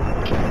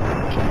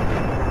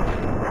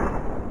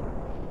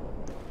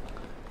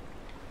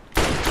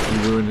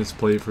ruin his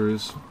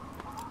playthroughs.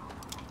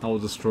 I will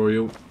destroy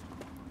you.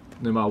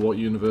 No matter what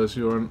universe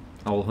you're in,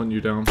 I will hunt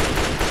you down.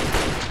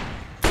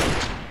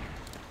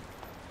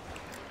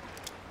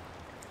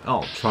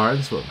 Oh, try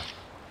and swim.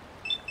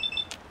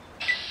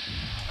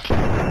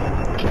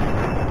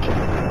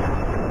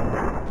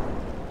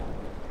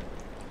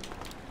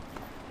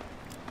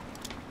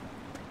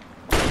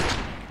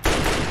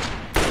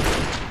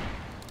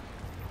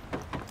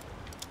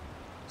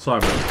 Sorry,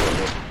 man.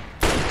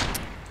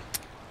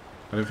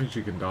 I don't think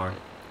she can die.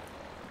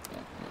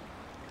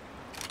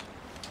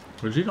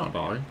 Would she not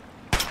die?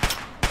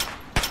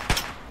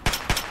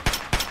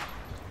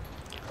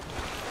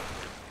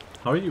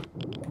 How are you?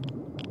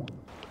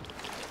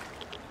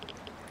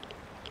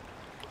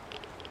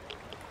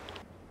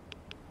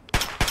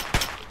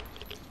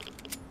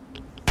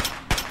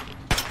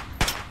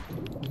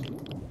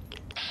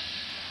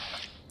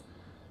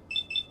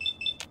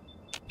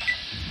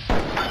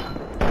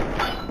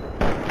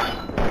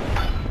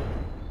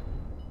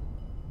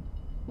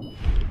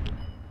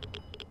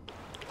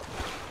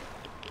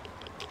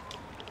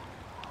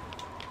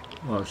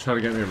 Well, it's trying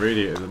to get me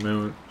radiated at the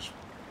moment. It's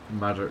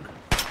magic.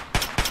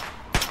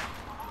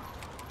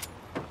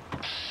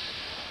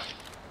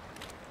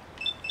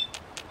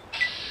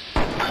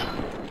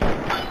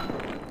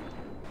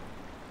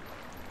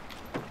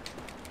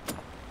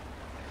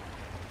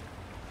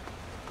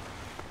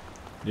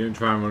 You can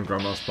try and run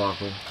Grandma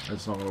Sparkle.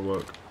 It's not going to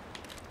work.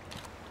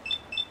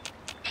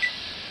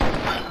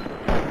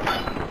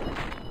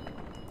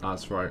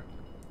 That's right.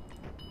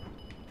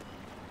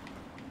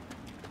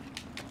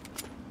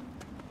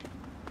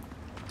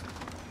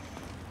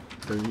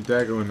 Don't you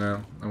dare go in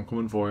there. I'm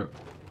coming for it.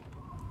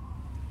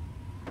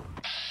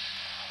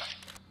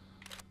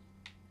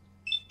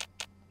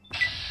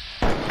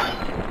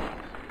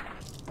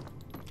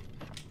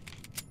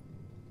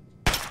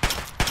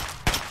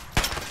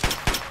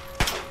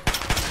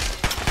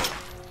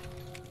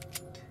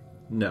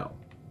 No.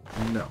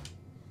 No.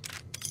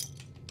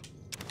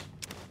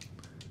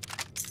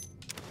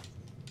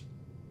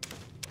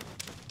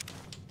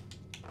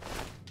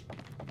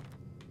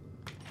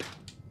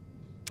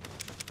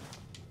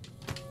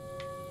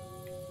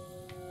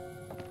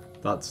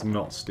 That's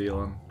not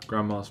stealing.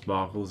 Grandma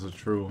Sparkle's a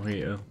true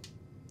hater.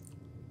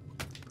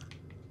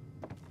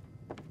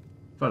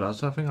 But I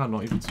think I'm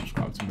not even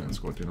subscribed to Mitten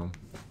Squad, you know.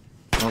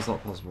 How's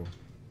that possible?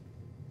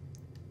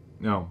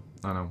 No,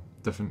 I know.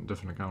 Different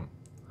account.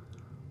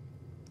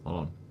 Hold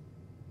on.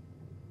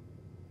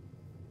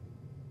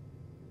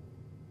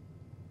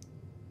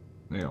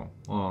 There you go.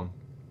 Hold on.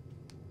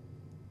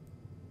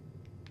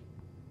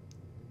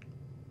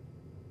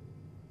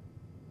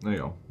 There you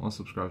go. I'll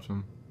subscribe to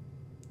him.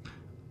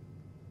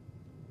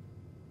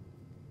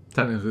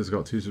 Technically, he's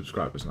got 2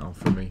 subscribers now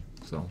for me,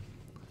 so.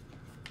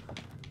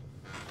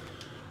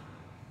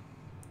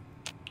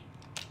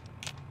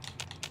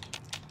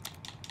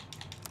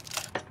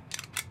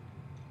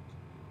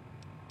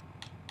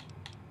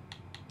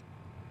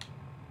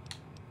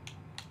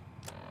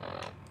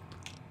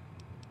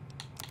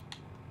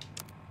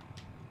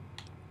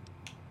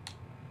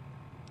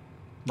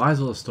 Why does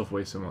all this stuff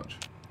weigh so much?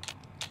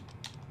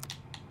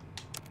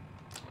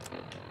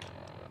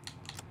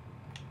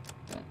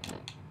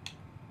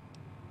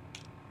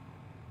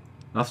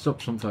 I've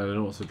stopped something I don't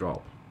know what to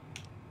drop.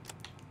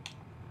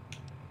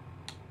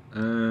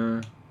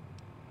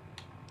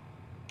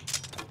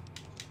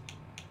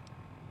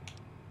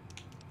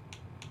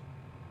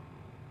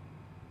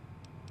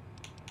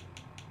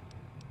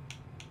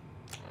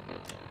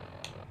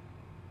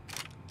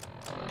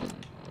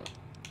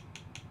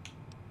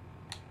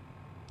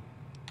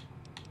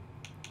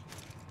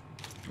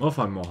 I'll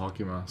find more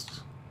hockey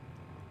masks.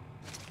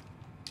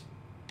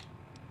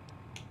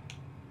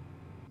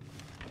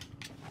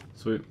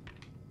 Sweet.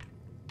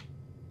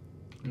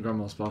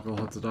 Grandma Sparkle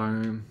had to die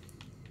in.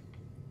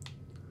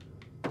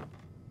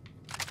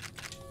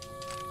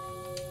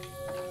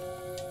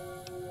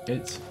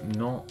 It's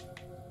not.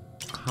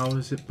 How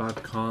is it bad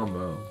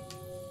karma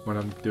when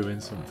I'm doing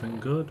something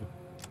good?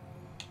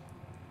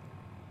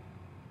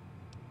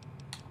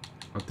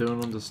 I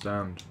don't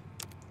understand.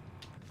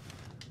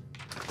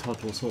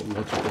 Todd, what sort of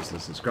logic is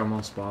this? It's Grandma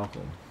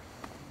Sparkle.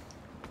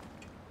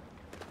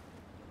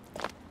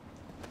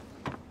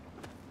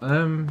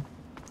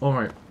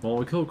 Alright, well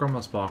we killed Grandma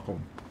Sparkle.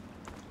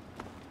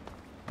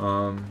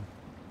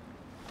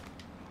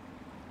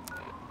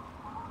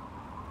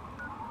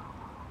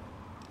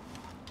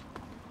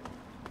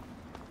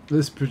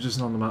 This bridge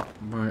isn't on the map.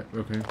 Right,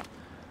 okay.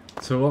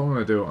 So what I'm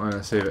gonna do, I'm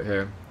gonna save it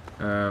here.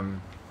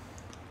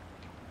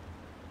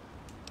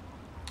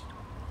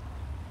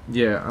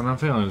 Yeah, and I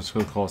think I'm just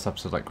gonna call this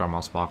episode like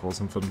Grandma Sparkle or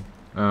something.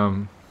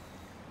 But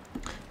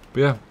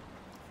yeah.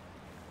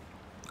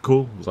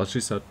 Cool, as she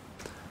said.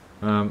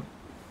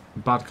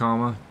 Bad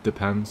karma,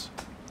 depends.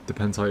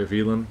 Depends how you're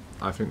feeling.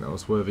 I think that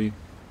was worthy.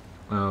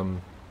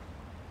 No,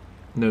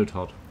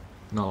 Todd.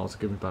 Not allowed to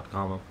give me bad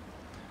karma.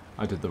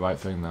 I did the right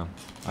thing there.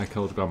 I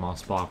killed Grandma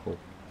Sparkle.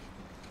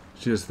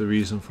 She is the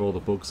reason for all the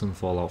bugs in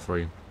Fallout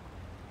 3.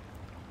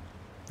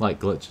 Like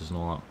glitches and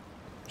all that.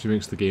 She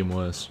makes the game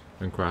worse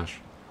and crash.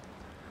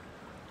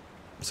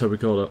 So we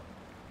killed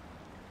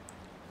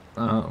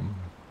it.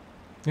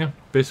 Yeah,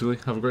 basically,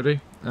 have a great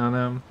day.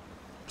 And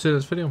see you in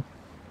this video.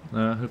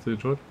 Hopefully you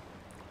enjoyed.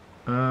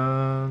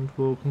 And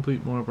we'll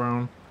complete Mora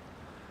Brown.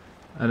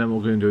 And then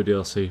we'll go and do a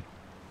DLC.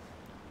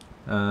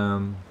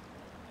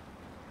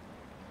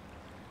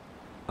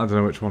 I don't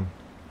know which one.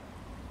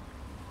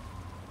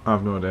 I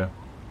have no idea.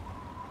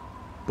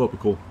 But it'll be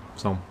cool.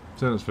 So,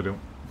 see you in this video.